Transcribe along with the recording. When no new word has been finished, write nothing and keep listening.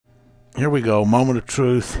Here we go, moment of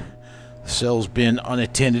truth. The cell's been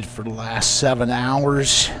unattended for the last 7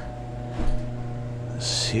 hours. Let's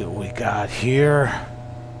see what we got here.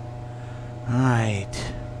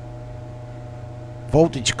 Alright.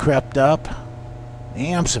 Voltage crept up. The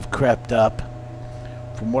amps have crept up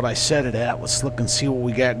from what I set it at. Let's look and see what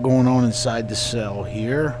we got going on inside the cell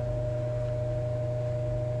here.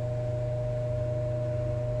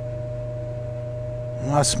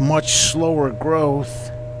 Well, that's much slower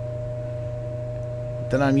growth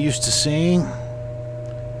than I'm used to seeing,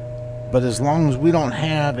 but as long as we don't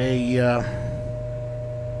have a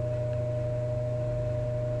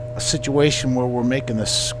situation where we're making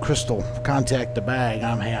this crystal contact the bag,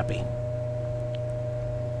 I'm happy.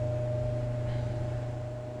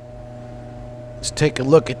 Let's take a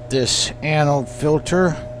look at this anode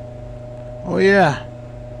filter. Oh yeah,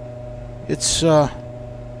 it's the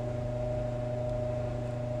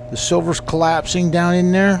silver's collapsing down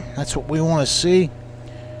in there. That's what we want to see.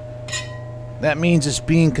 That means it's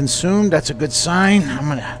being consumed. That's a good sign. I'm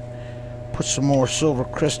going to put some more silver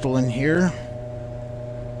crystal in here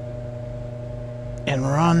and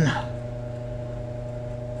run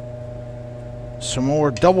some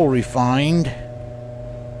more double refined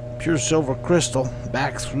pure silver crystal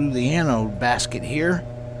back through the anode basket here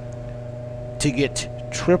to get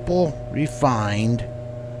triple refined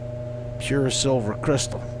pure silver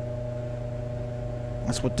crystal.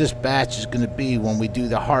 That's what this batch is going to be when we do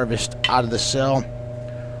the harvest out of the cell.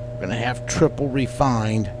 We're going to have triple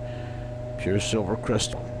refined pure silver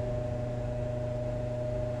crystal.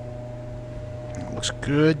 That looks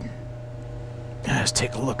good. Let's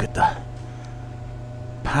take a look at the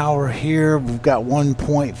power here. We've got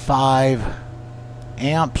 1.5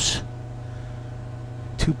 amps,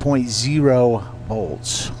 2.0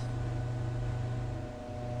 volts.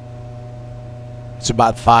 It's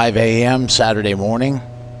about 5 a.m. Saturday morning.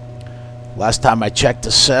 Last time I checked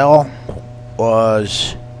the cell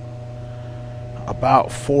was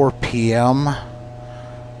about 4 p.m.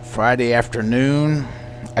 Friday afternoon.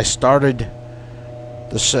 I started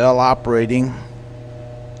the cell operating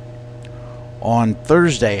on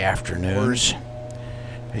Thursday afternoons.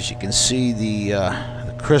 As you can see,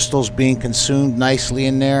 the crystals being consumed nicely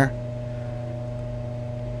in there.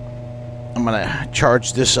 I'm going to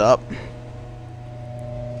charge this up.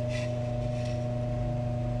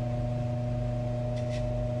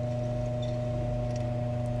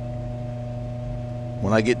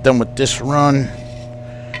 When I get done with this run,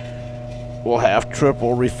 we'll have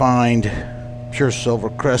triple refined pure silver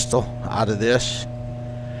crystal out of this,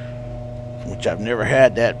 which I've never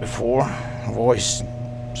had that before. I've always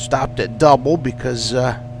stopped at double because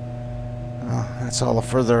that's all the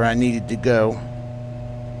further I needed to go.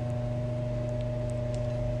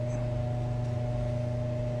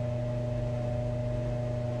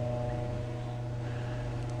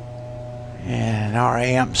 And our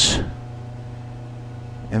amps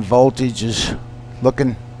and voltage is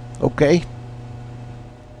looking okay.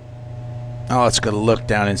 Now let's go to look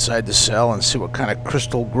down inside the cell and see what kind of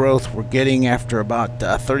crystal growth we're getting after about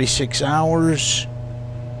 36 hours.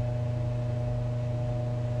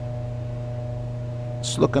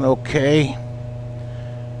 It's looking okay.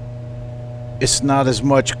 It's not as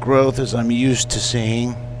much growth as I'm used to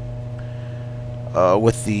seeing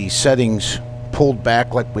with the settings pulled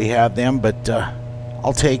back like we have them, but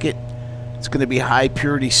I'll take it. It's going to be high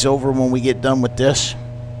purity silver when we get done with this.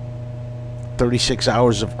 36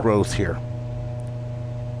 hours of growth here.